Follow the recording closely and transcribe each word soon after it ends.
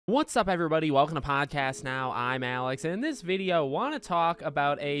What's up, everybody? Welcome to Podcast Now. I'm Alex, and in this video, I want to talk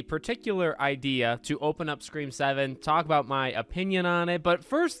about a particular idea to open up Scream 7, talk about my opinion on it, but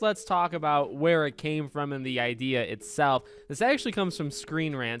first, let's talk about where it came from and the idea itself. This actually comes from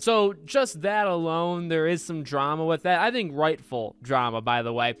Screen Rant, so just that alone, there is some drama with that. I think rightful drama, by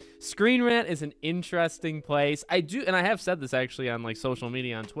the way. Screen Rant is an interesting place. I have said this actually on like social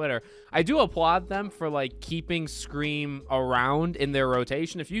media on Twitter, I do applaud them for like keeping Scream around in their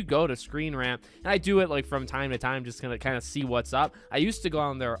rotation. If you go to Screen Rant, and I do it like from time to time just gonna kind of see what's up. I used to go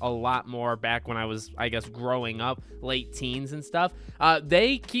on there a lot more back when I was, I guess, growing up, late teens and stuff.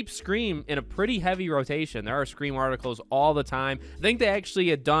 They keep Scream in a pretty heavy rotation. There are Scream articles all the time. I think they actually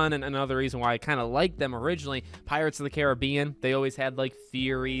had done, and another reason why I kind of liked them originally, Pirates of the Caribbean. They always had like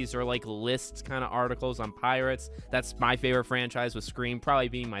theories or like lists kind of articles on pirates. That's my favorite franchise with Scream, probably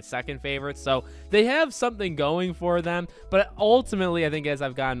being my second favorite. So they have something going for them, but ultimately I think as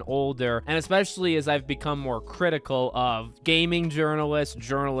I've gotten older, and especially as I've become more critical of gaming journalists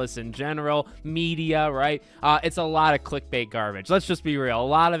in general, media, right? It's a lot of clickbait garbage. Let's just be real. A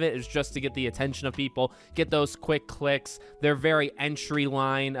lot of it is just to get the attention of people, get those quick clicks. They're very entry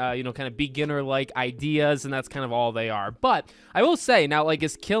line, kind of beginner-like ideas, and that's kind of all they are. But I will say, now, like,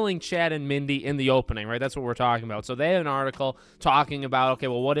 is killing Chad and Mindy in the opening, right? That's what we're talking about. So they have an article talking about, okay,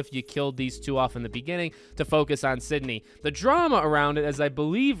 well, what if you killed these two off in the beginning to focus on Sydney? The drama around it is I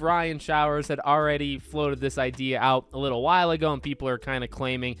believe Ryan Showers had already floated this idea out a little while ago, and people are kind of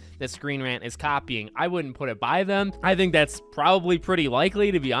claiming that Screen Rant is copying. I wouldn't put it by them. I think that's probably pretty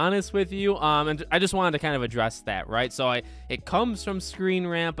likely, to be honest with you. And I just wanted to kind of address that, right? So it comes from Screen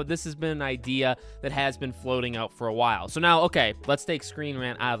Rant, but this has been an idea that has been floating out for a while. So now, okay, let's take Screen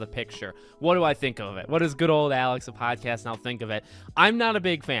Rant out of the picture. What do I think of it? What does good old Alex of Podcast Now think of it? I'm not a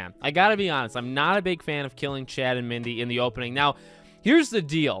big fan. I gotta be honest. I'm not a big fan of killing Chad and Mindy in the opening. Now, here's the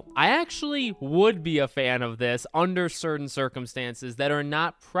deal. I actually would be a fan of this under certain circumstances that are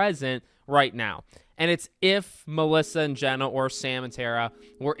not present right now. And it's if Melissa and Jenna or Sam and Tara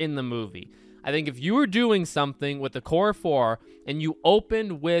were in the movie. I think if you were doing something with the core four and you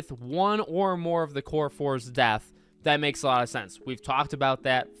opened with one or more of the core four's death, that makes a lot of sense. We've talked about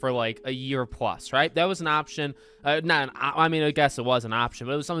that for like a year plus, right? That was an option. I guess it was an option,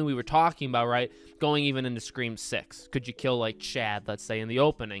 but it was something we were talking about, right? Going even into Scream 6. Could you kill like Chad, let's say, in the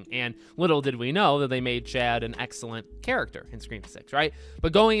opening? And little did we know that they made Chad an excellent character in Scream 6, right?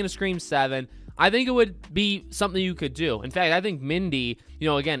 But going into Scream 7, I think it would be something you could do. In fact, I think Mindy,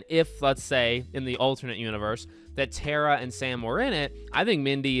 again, if, let's say, in the alternate universe, that Tara and Sam were in it, I think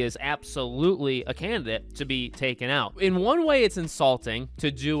Mindy is absolutely a candidate to be taken out. In one way, it's insulting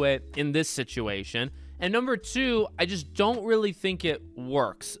to do it in this situation. And number two, I just don't really think it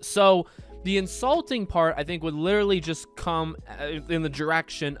works. So the insulting part, I think, would literally just come in the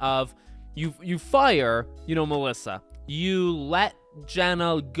direction of you fire, Melissa. You let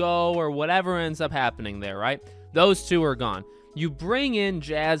Jenna go or whatever ends up happening there, right? Those two are gone. You bring in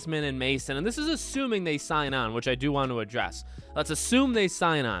Jasmine and Mason, and this is assuming they sign on, which I do want to address. Let's assume they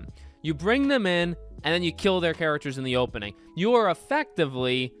sign on. You bring them in, and then you kill their characters in the opening. You are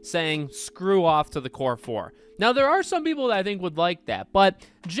effectively saying, screw off to the core four. Now, there are some people that I think would like that, but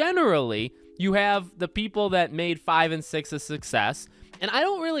generally, you have the people that made 5 and 6 a success, and I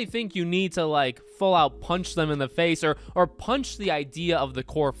don't really think you need to, like, full out punch them in the face or punch the idea of the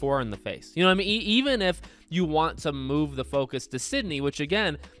core four in the face. You know what I mean? Even if you want to move the focus to Sydney, which,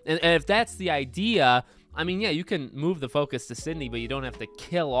 again, and if that's the idea, I mean, yeah, you can move the focus to Sydney, but you don't have to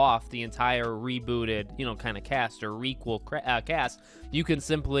kill off the entire rebooted, kind of cast or requel cast. You can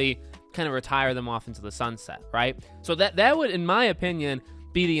simply kind of retire them off into the sunset, right? So that would, in my opinion,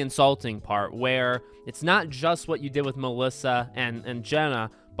 be the insulting part, where it's not just what you did with Melissa and Jenna,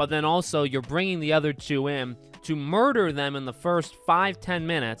 but then also you're bringing the other two in to murder them in the first 5-10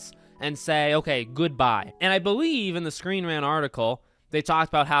 minutes and say, okay, goodbye. And I believe in the Screen Rant article, they talked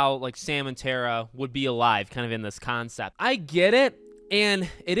about how like Sam and Tara would be alive kind of in this concept. I get it, and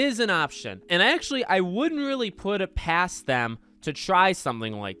it is an option. And I wouldn't really put it past them to try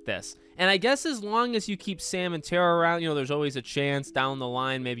something like this. And I guess as long as you keep Sam and Tara around, there's always a chance down the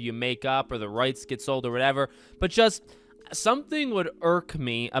line, maybe you make up or the rights get sold or whatever. But just something would irk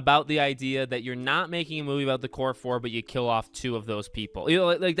me about the idea that you're not making a movie about the core four, but you kill off two of those people.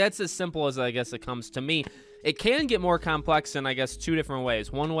 Like that's as simple as I guess it comes to me. It can get more complex in, I guess, two different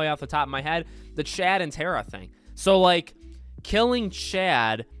ways. One way off the top of my head, the Chad and Tara thing. So, like, killing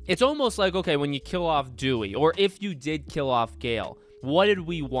Chad, it's almost like, okay, when you kill off Dewey, or if you did kill off Gale, what did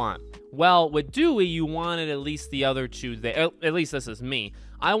we want? Well, with Dewey, you wanted at least the other two there. At least this is me.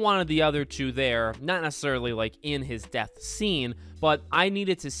 I wanted the other two there, not necessarily like in his death scene, but I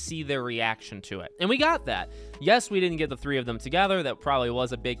needed to see their reaction to it. And we got that. Yes, we didn't get the three of them together. That probably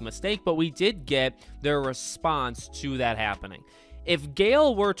was a big mistake, but we did get their response to that happening. If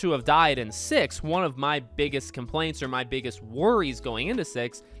Gale were to have died in 6, one of my biggest complaints or my biggest worries going into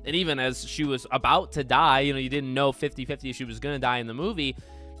 6, and even as she was about to die, you didn't know 50-50 if she was going to die in the movie,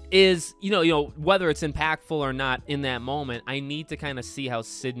 is, whether it's impactful or not in that moment, I need to kind of see how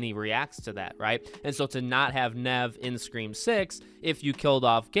Sydney reacts to that, right? And so to not have Nev in Scream 6, if you killed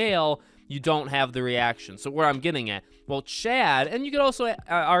off Gale, you don't have the reaction. So where I'm getting at, well, Chad, and you could also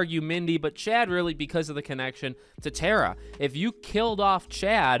argue Mindy, but Chad really because of the connection to Tara. If you killed off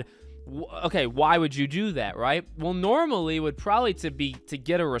Chad, okay, why would you do that, right? Well, normally it would probably to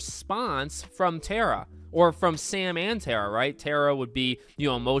get a response from Tara or from Sam and Tara, right? Tara would be,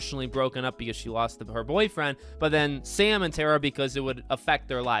 emotionally broken up because she lost her boyfriend, but then Sam and Tara because it would affect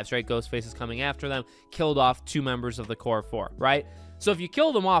their lives, right? Ghostface is coming after them, killed off 2 members of the Core 4, right? So if you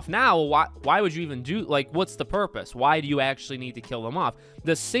kill them off now, why would you even do, what's the purpose? Why do you actually need to kill them off?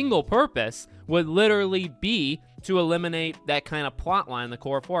 The single purpose would literally be to eliminate that kind of plot line, the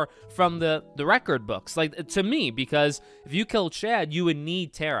Core 4, from the record books, to me, because if you kill Chad, you would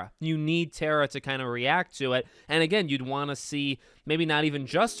need Tara. You need Tara to kind of react to it. And again, you'd want to see maybe not even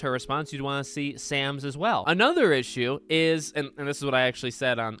just her response, you'd want to see Sam's as well. Another issue is, and this is what I actually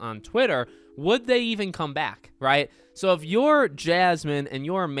said on Twitter, would they even come back, right? So if you're Jasmine and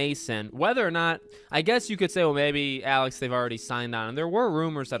you're Mason, whether or not, I guess you could say, well, maybe Alex, they've already signed on. And there were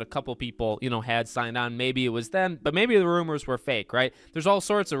rumors that a couple people, had signed on. Maybe it was them, but maybe the rumors were fake, right? There's all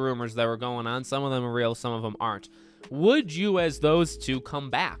sorts of rumors that were going on. Some of them are real, some of them aren't. Would you, as those two, come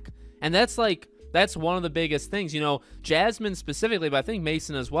back? And that's one of the biggest things, Jasmine specifically, but I think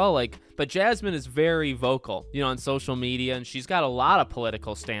Mason as well, but Jasmine is very vocal, on social media, and she's got a lot of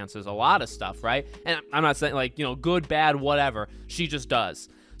political stances, a lot of stuff, right? And I'm not saying, good, bad, whatever. She just does.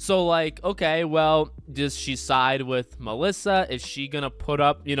 So, okay, well, does she side with Melissa? Is she going to put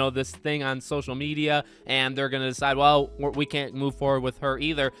up, this thing on social media, and they're going to decide, well, we can't move forward with her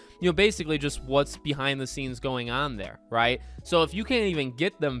either? Basically just what's behind the scenes going on there, right? So if you can't even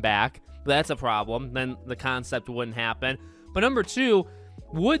get them back, that's a problem. Then the concept wouldn't happen. But number 2,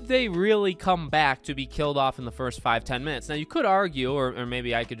 would they really come back to be killed off in the first 5-10 minutes? Now, you could argue, or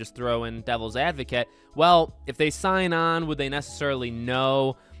maybe I could just throw in devil's advocate, well, if they sign on, would they necessarily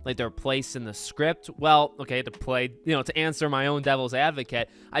know their place in the script? Well, okay, to answer my own devil's advocate,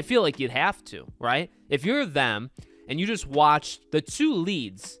 I feel like you'd have to, right? If you're them and you just watched the 2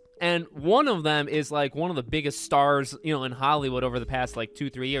 leads, and one of them is one of the biggest stars, in Hollywood over the past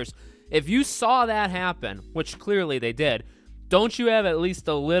 2-3 years. If you saw that happen, which clearly they did, don't you have at least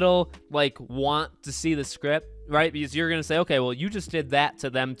a little, want to see the script, right? Because you're going to say, okay, well, you just did that to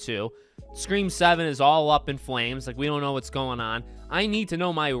them too. Scream 7 is all up in flames. We don't know what's going on. I need to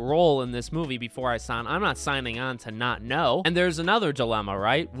know my role in this movie before I sign. I'm not signing on to not know. And there's another dilemma,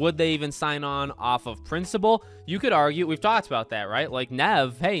 right? Would they even sign on off of principle? You could argue, we've talked about that, right?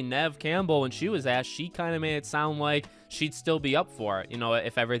 Nev Campbell, when she was asked, she kind of made it sound like she'd still be up for it,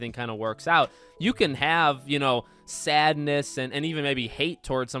 if everything kind of works out. You can have, sadness and even maybe hate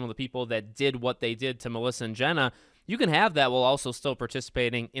towards some of the people that did what they did to Melissa and Jenna. You can have that while also still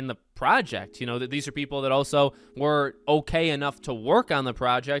participating in the project. That these are people that also were okay enough to work on the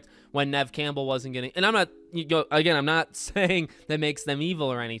project when Nev Campbell wasn't getting. And I'm not saying that makes them evil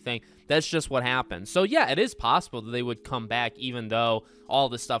or anything. That's just what happened. So yeah, it is possible that they would come back even though all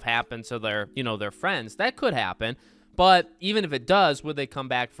this stuff happened to their friends. That could happen. But even if it does, would they come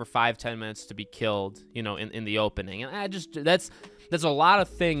back for 5-10 minutes to be killed, in the opening? And that's a lot of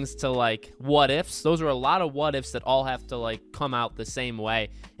things to what ifs. Those are a lot of what ifs that all have to come out the same way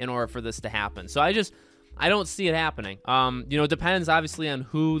in order for this to happen. So I don't see it happening. It depends obviously on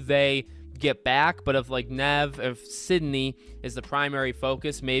who they get back, but if Sydney is the primary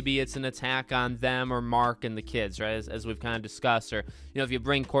focus, maybe it's an attack on them or Mark and the kids, right? As we've kind of discussed, or if you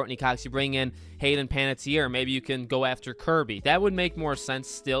bring Courtney Cox, you bring in Hayden Panettiere, maybe you can go after Kirby. That would make more sense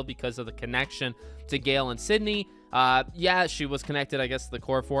still because of the connection to Gale and Sydney. Yeah, she was connected, I guess, to the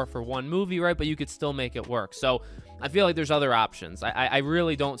Core 4 for one movie, right? But you could still make it work. So I feel like there's other options. I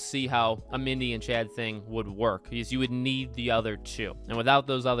really don't see how a Mindy and Chad thing would work because you would need the other 2. And without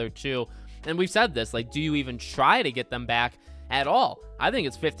those other 2, and we've said this, do you even try to get them back at all? I think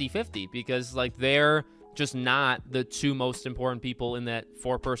it's 50-50 because they're just not the two most important people in that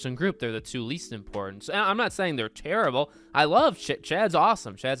four-person group. They're the two least important. So I'm not saying they're terrible. I love Chad's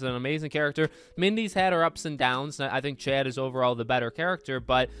awesome. Chad's an amazing character. Mindy's had her ups and downs. I think Chad is overall the better character,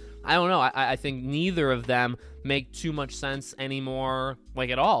 but I don't know. I think neither of them make too much sense anymore, like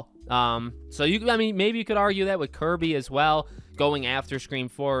at all. So maybe you could argue that with Kirby as well, going after Scream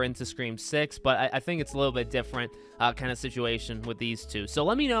 4 into Scream 6, but I think it's a little bit different kind of situation with these two. So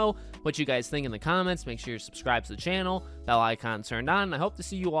let me know what you guys think in the comments. Make sure you're subscribed to the channel, bell icon turned on, and I hope to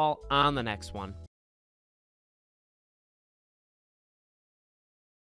see you all on the next one.